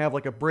of them have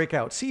like a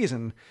breakout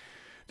season,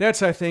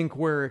 that's, I think,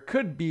 where it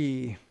could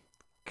be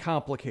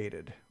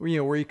complicated.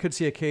 Where you could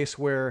see a case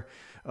where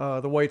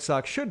the White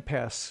Sox should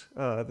pass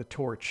the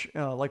torch,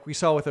 like we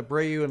saw with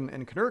Abreu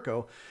and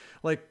Konerko.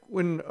 Like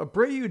when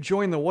Abreu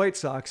joined the White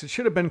Sox, it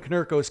should have been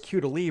Konerko's cue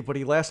to leave, but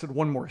he lasted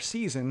one more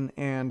season.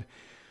 And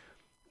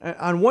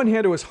on one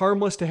hand, it was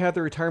harmless to have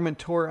the retirement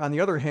tour. On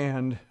the other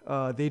hand,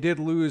 they did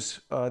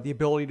lose the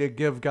ability to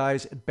give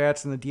guys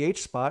at-bats in the DH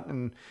spot.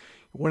 And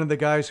one of the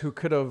guys who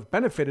could have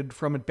benefited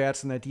from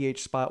at-bats in that DH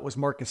spot was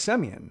Marcus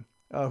Semien,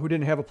 who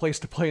didn't have a place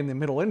to play in the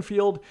middle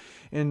infield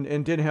and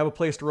didn't have a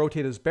place to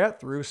rotate his bat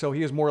through. So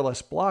he was more or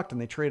less blocked,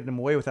 and they traded him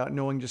away without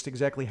knowing just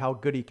exactly how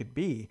good he could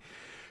be.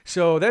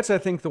 So that's, I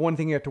think, the one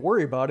thing you have to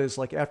worry about is,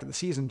 like, after the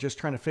season, just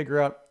trying to figure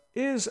out,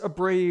 is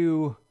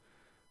Abreu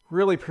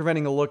really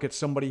preventing a look at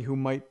somebody who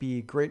might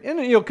be great. And,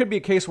 it could be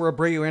a case where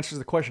Abreu answers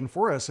the question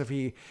for us if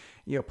he,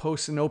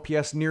 posts an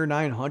OPS near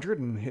 900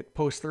 and hit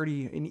post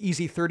 30, an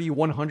easy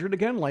 100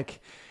 again. Like,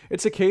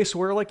 it's a case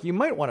where, like, you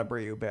might want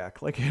Abreu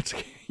back. Like, it's,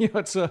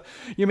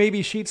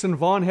 maybe Sheets and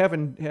Vaughn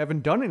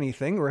haven't done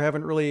anything or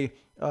haven't really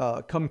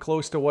come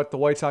close to what the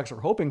White Sox are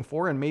hoping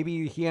for. And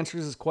maybe he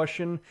answers his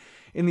question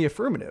in the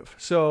affirmative.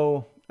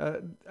 So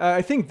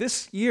I think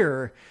this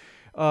year,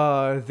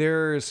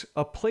 there's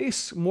a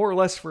place more or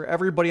less for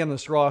everybody on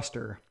this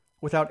roster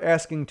without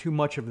asking too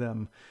much of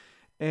them.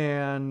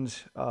 And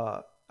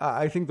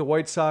I think the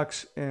White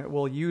Sox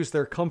will use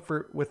their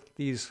comfort with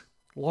these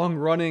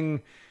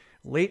long-running,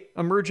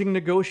 late-emerging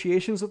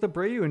negotiations with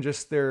Abreu and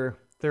just their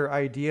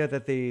idea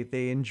that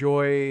they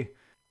enjoy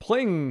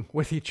playing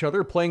with each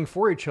other, playing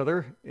for each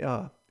other,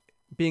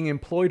 being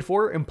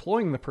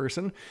employing the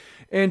person,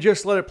 and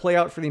just let it play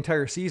out for the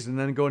entire season, and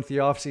then go into the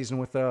offseason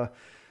with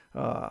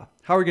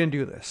how are we going to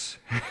do this?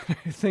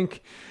 I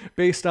think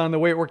based on the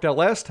way it worked out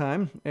last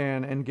time,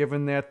 and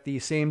given that the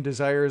same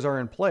desires are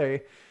in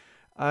play,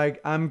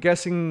 I'm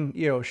guessing,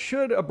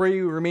 should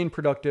Abreu remain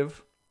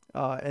productive,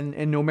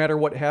 and no matter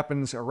what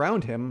happens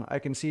around him, I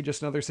can see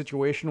just another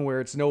situation where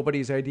it's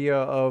nobody's idea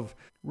of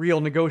real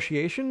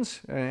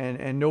negotiations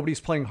and nobody's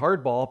playing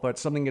hardball, but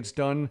something gets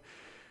done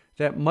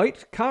that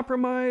might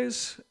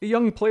compromise a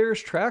young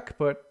player's track,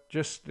 but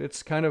just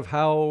it's kind of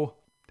how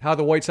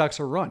the White Sox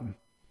are run.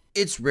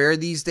 It's rare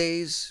these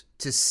days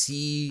to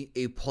see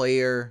a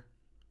player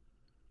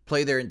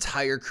play their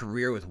entire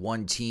career with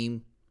one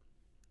team.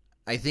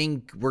 I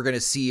think we're going to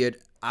see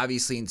it,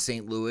 obviously, in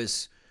St.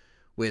 Louis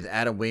with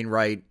Adam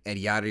Wainwright and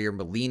Yadier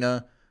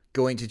Molina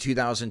going to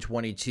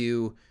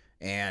 2022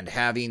 and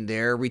having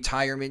their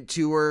retirement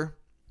tour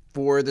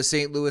for the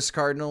St. Louis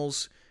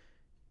Cardinals.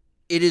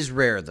 It is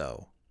rare,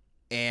 though.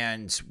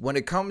 And when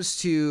it comes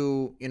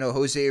to,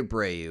 Jose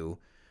Abreu,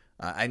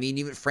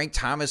 even Frank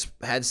Thomas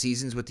had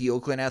seasons with the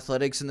Oakland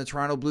Athletics and the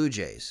Toronto Blue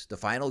Jays. The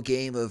final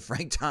game of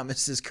Frank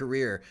Thomas's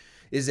career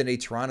is in a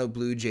Toronto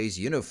Blue Jays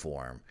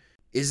uniform.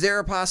 Is there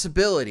a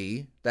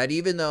possibility that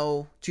even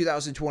though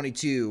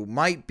 2022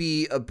 might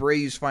be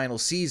Abreu's final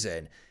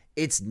season,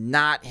 it's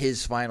not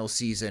his final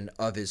season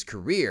of his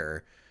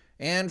career?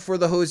 And for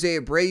the Jose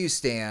Abreu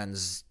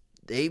stands,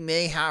 they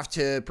may have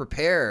to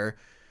prepare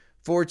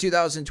for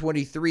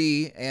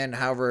 2023 and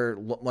however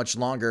much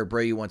longer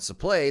Abreu wants to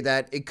play,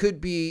 that it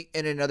could be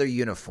in another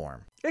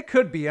uniform. It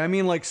could be.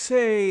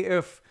 Say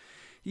if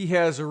he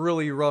has a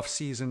really rough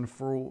season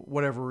for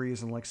whatever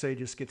reason, like say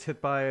just gets hit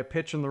by a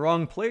pitch in the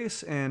wrong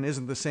place and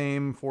isn't the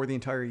same for the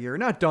entire year.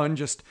 Not done,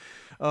 just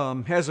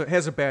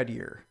has a bad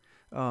year.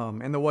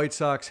 And the White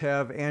Sox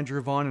have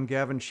Andrew Vaughn and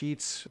Gavin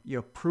Sheets,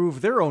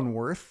 prove their own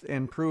worth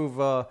and prove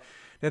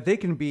that they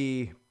can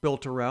be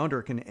built around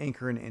or can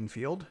anchor an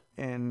infield.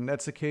 And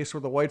that's a case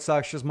where the White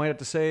Sox just might have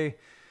to say,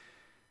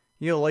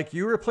 like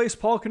you replace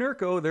Paul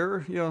Konerko,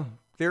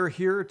 they're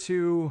here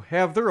to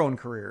have their own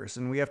careers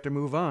and we have to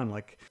move on.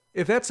 Like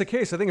if that's the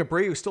case, I think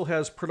Abreu still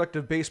has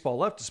productive baseball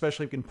left,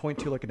 especially if you can point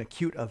to like an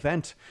acute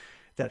event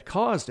that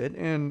caused it.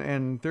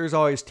 And there's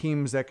always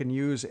teams that can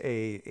use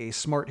a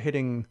smart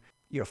hitting,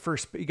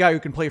 first guy who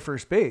can play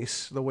first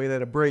base the way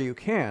that Abreu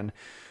can.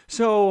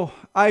 So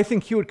I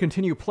think he would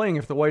continue playing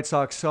if the White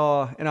Sox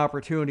saw an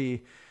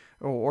opportunity,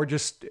 or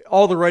just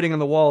all the writing on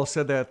the wall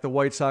said that the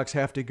White Sox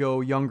have to go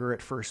younger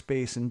at first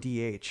base and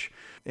DH.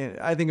 And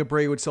I think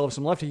Abreu would still have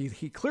some left.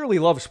 He clearly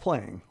loves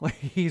playing. Like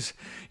he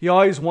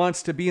always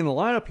wants to be in the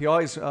lineup. He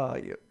always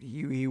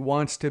he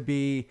wants to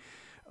be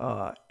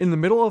in the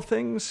middle of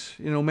things,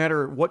 no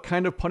matter what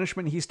kind of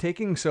punishment he's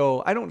taking.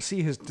 So I don't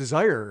see his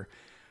desire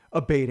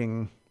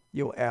abating,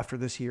 after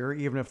this year,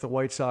 even if the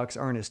White Sox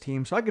aren't his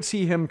team. So I could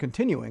see him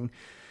continuing.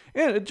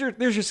 And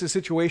there's just a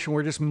situation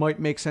where it just might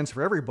make sense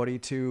for everybody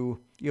to,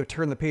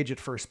 turn the page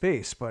at first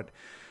base. But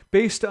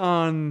based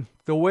on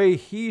the way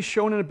he's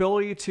shown an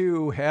ability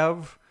to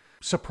have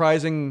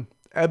surprising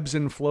ebbs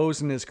and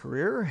flows in his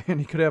career, and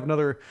he could have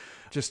another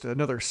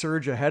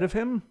surge ahead of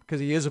him, because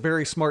he is a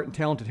very smart and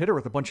talented hitter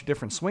with a bunch of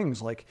different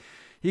swings. Like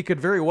he could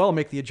very well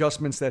make the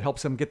adjustments that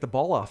helps him get the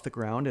ball off the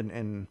ground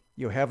and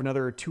have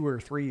another 2 or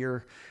 3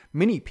 year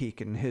mini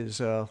peak in his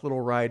little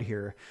ride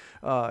here.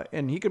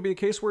 And he could be a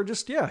case where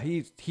just,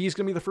 he's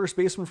going to be the first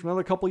baseman for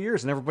another couple of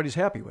years and everybody's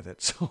happy with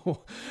it.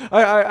 So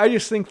I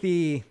just think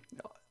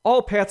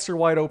all paths are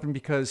wide open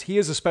because he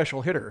is a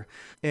special hitter.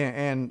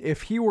 And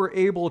if he were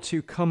able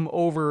to come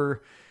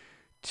over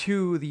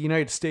to the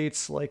United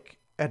States, like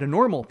at a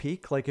normal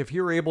peak, like if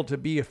you were able to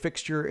be a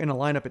fixture in a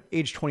lineup at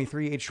age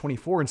 23, age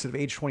 24 instead of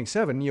age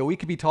 27, we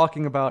could be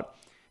talking about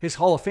his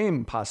Hall of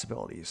Fame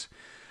possibilities.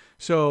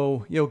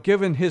 So,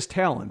 given his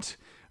talent,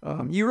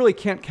 you really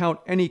can't count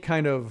any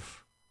kind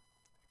of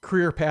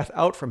career path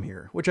out from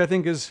here, which I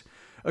think is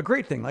a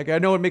great thing. Like I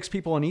know it makes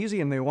people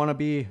uneasy and they want to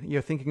be,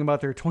 thinking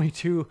about their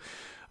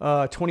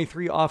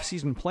 23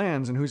 off-season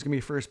plans and who's going to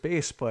be first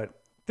base,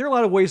 but there are a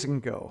lot of ways it can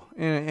go.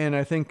 And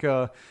I think,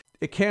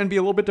 it can be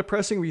a little bit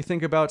depressing when you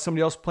think about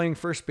somebody else playing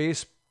first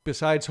base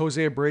besides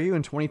Jose Abreu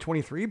in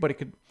 2023, but it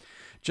could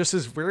just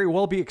as very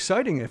well be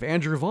exciting if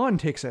Andrew Vaughn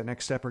takes that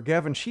next step or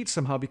Gavin Sheets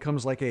somehow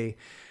becomes like a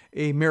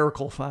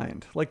miracle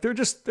find. Like there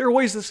are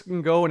ways this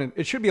can go, and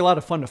it should be a lot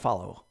of fun to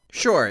follow.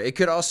 Sure, it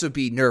could also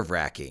be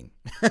nerve-wracking,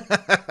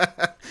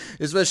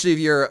 especially if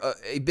you're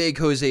a big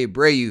Jose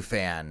Abreu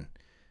fan.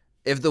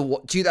 If the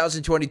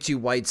 2022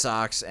 White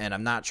Sox, and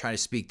I'm not trying to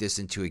speak this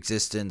into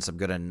existence, I'm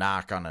going to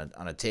knock on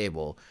a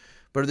table,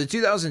 but if the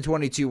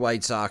 2022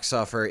 White Sox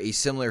suffer a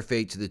similar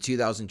fate to the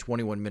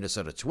 2021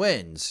 Minnesota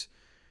Twins,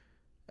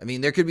 I mean,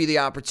 there could be the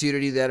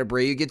opportunity that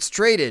Abreu gets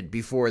traded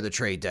before the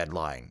trade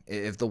deadline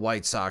if the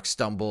White Sox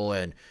stumble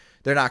and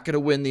they're not going to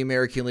win the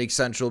American League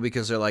Central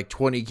because they're like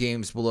 20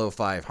 games below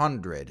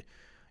 500.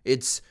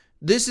 This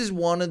is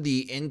one of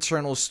the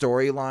internal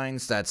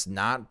storylines that's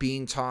not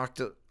being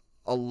talked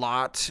a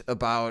lot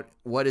about.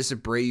 What is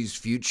Abreu's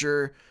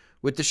future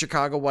with the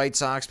Chicago White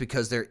Sox,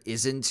 because there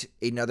isn't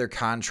another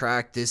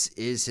contract. This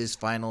is his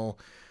final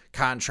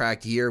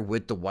contract year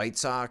with the White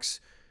Sox.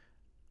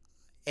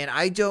 And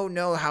I don't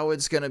know how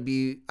it's going to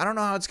be. I don't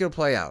know how it's going to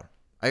play out.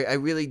 I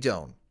really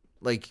don't.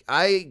 Like,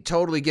 I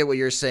totally get what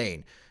you're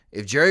saying.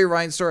 If Jerry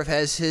Reinsdorf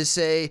has his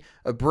say,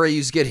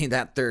 Abreu's getting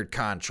that third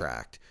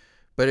contract.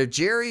 But if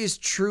Jerry is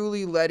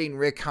truly letting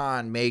Rick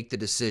Hahn make the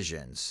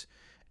decisions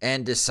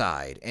and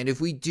decide, and if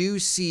we do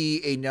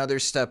see another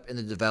step in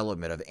the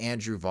development of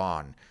Andrew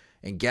Vaughn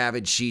and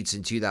Gavin Sheets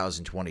in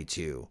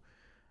 2022,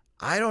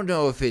 I don't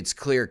know if it's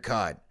clear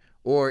cut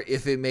or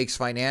if it makes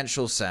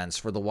financial sense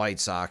for the White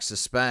Sox to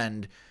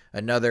spend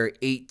another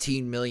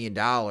 $18 million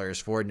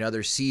for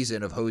another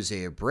season of Jose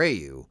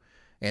Abreu.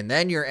 And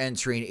then you're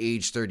entering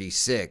age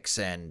 36,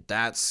 and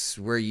that's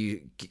where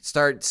you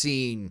start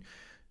seeing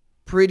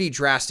pretty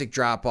drastic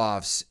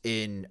drop-offs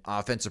in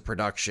offensive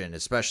production,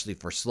 especially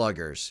for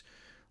sluggers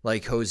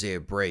like Jose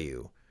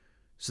Abreu.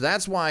 So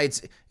that's why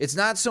it's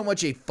not so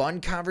much a fun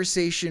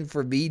conversation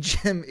for me,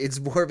 Jim. It's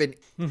more of an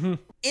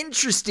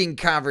interesting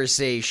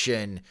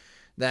conversation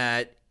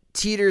that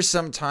teeters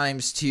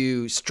sometimes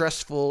to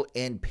stressful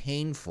and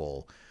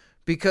painful,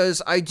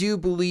 because I do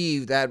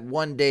believe that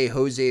one day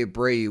Jose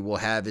Abreu will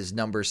have his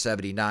number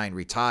 79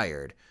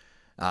 retired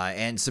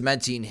and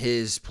cementing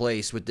his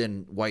place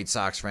within White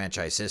Sox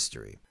franchise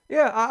history.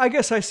 Yeah, I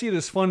guess I see it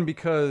as fun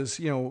because,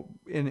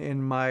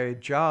 in my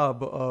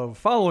job of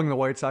following the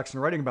White Sox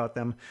and writing about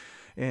them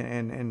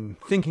and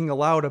thinking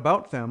aloud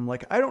about them,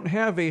 like, I don't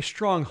have a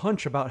strong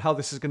hunch about how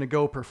this is going to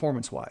go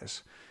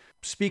performance-wise.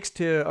 Speaks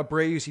to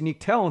Abreu's unique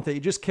talent that you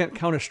just can't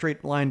count a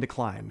straight line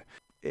decline.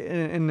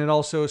 And it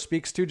also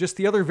speaks to just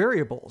the other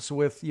variables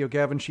with,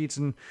 Gavin Sheets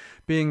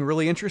being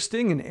really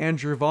interesting and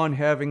Andrew Vaughn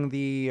having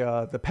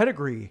the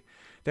pedigree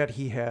that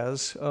he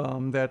has,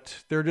 that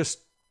they're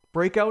just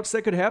breakouts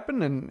that could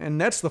happen. And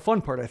that's the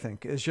fun part, I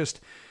think, is just,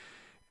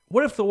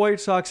 what if the White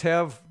Sox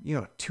have,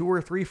 2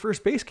 or 3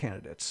 first base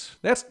candidates?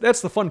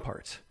 That's the fun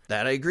part.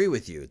 That I agree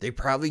with you. They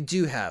probably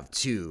do have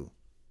 2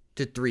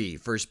 to 3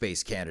 first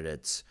base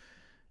candidates.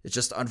 It's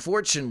just,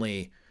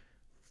 unfortunately,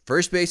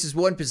 first base is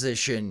one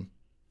position,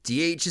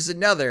 DH is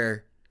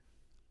another.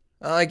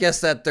 Well, I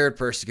guess that third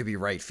person could be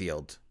right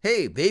field.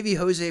 Hey, maybe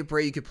Jose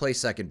Abreu could play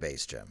second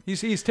base, Jim.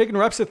 He's taking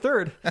reps at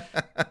third.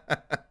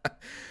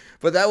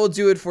 But that will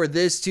do it for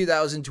this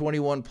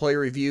 2021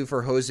 player review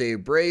for Jose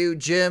Abreu.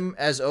 Jim,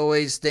 as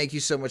always, thank you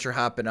so much for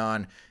hopping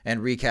on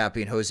and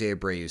recapping Jose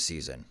Abreu's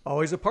season.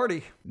 Always a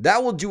party.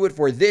 That will do it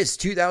for this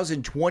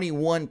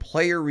 2021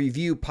 player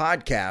review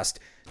podcast.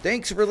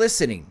 Thanks for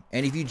listening.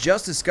 And if you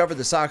just discovered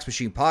the Sox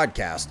Machine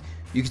podcast,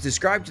 you can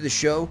subscribe to the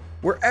show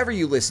wherever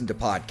you listen to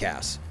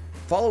podcasts.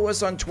 Follow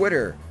us on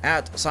Twitter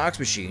at Sox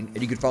Machine,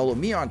 and you can follow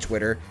me on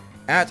Twitter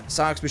at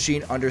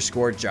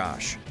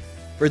SoxMachine_Josh.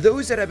 For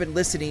those that have been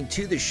listening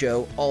to the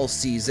show all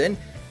season,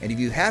 and if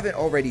you haven't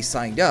already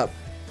signed up,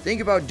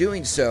 think about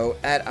doing so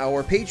at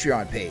our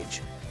Patreon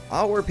page.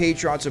 Our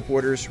Patreon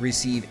supporters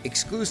receive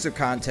exclusive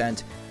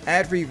content,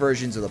 ad-free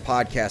versions of the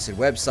podcast and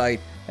website,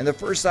 and the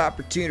first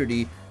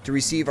opportunity to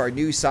receive our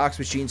new Sox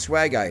Machine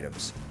swag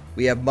items.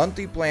 We have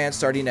monthly plans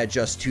starting at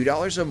just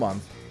 $2 a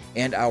month,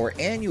 and our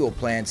annual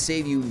plans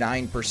save you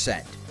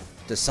 9%.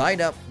 To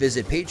sign up,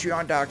 visit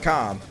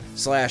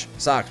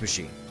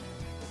patreon.com/SoxMachine.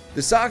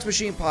 The Sox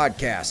Machine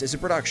podcast is a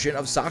production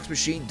of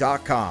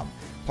SoxMachine.com,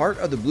 part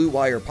of the Blue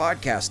Wire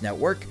Podcast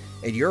Network,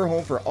 and your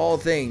home for all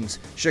things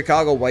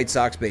Chicago White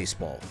Sox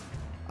baseball.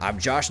 I'm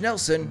Josh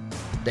Nelson.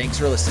 Thanks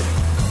for listening.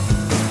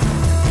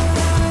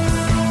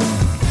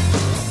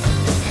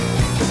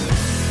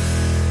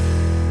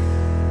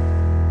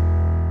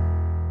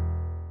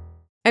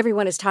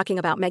 Everyone is talking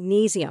about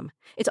magnesium.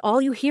 It's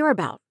all you hear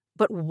about.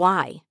 But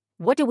why?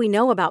 What do we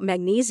know about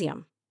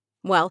magnesium?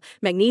 Well,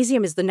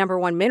 magnesium is the number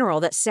one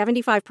mineral that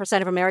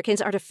 75% of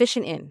Americans are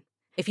deficient in.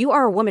 If you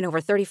are a woman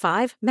over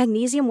 35,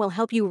 magnesium will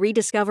help you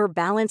rediscover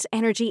balance,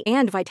 energy,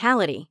 and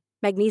vitality.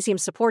 Magnesium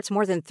supports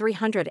more than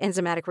 300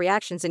 enzymatic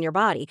reactions in your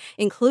body,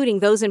 including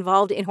those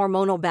involved in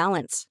hormonal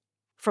balance.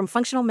 From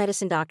functional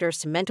medicine doctors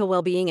to mental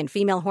well-being and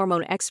female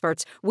hormone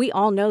experts, we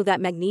all know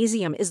that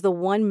magnesium is the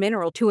one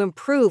mineral to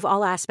improve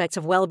all aspects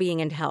of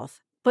well-being and health.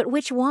 But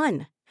which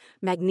one?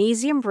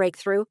 Magnesium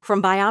Breakthrough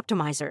from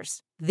Bioptimizers.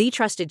 the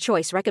trusted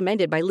choice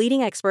recommended by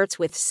leading experts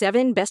with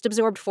 7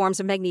 best-absorbed forms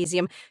of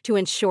magnesium to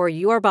ensure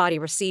your body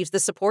receives the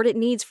support it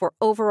needs for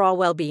overall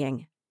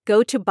well-being.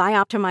 Go to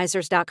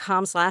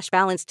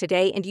bioptimizers.com/balance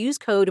today and use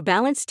code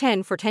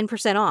BALANCE10 for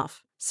 10%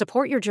 off.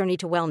 Support your journey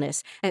to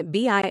wellness at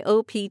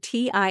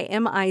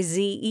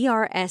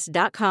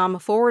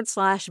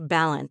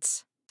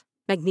bioptimizers.com/balance.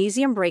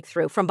 Magnesium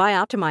Breakthrough from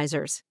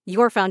Bioptimizers,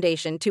 your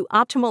foundation to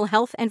optimal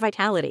health and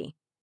vitality.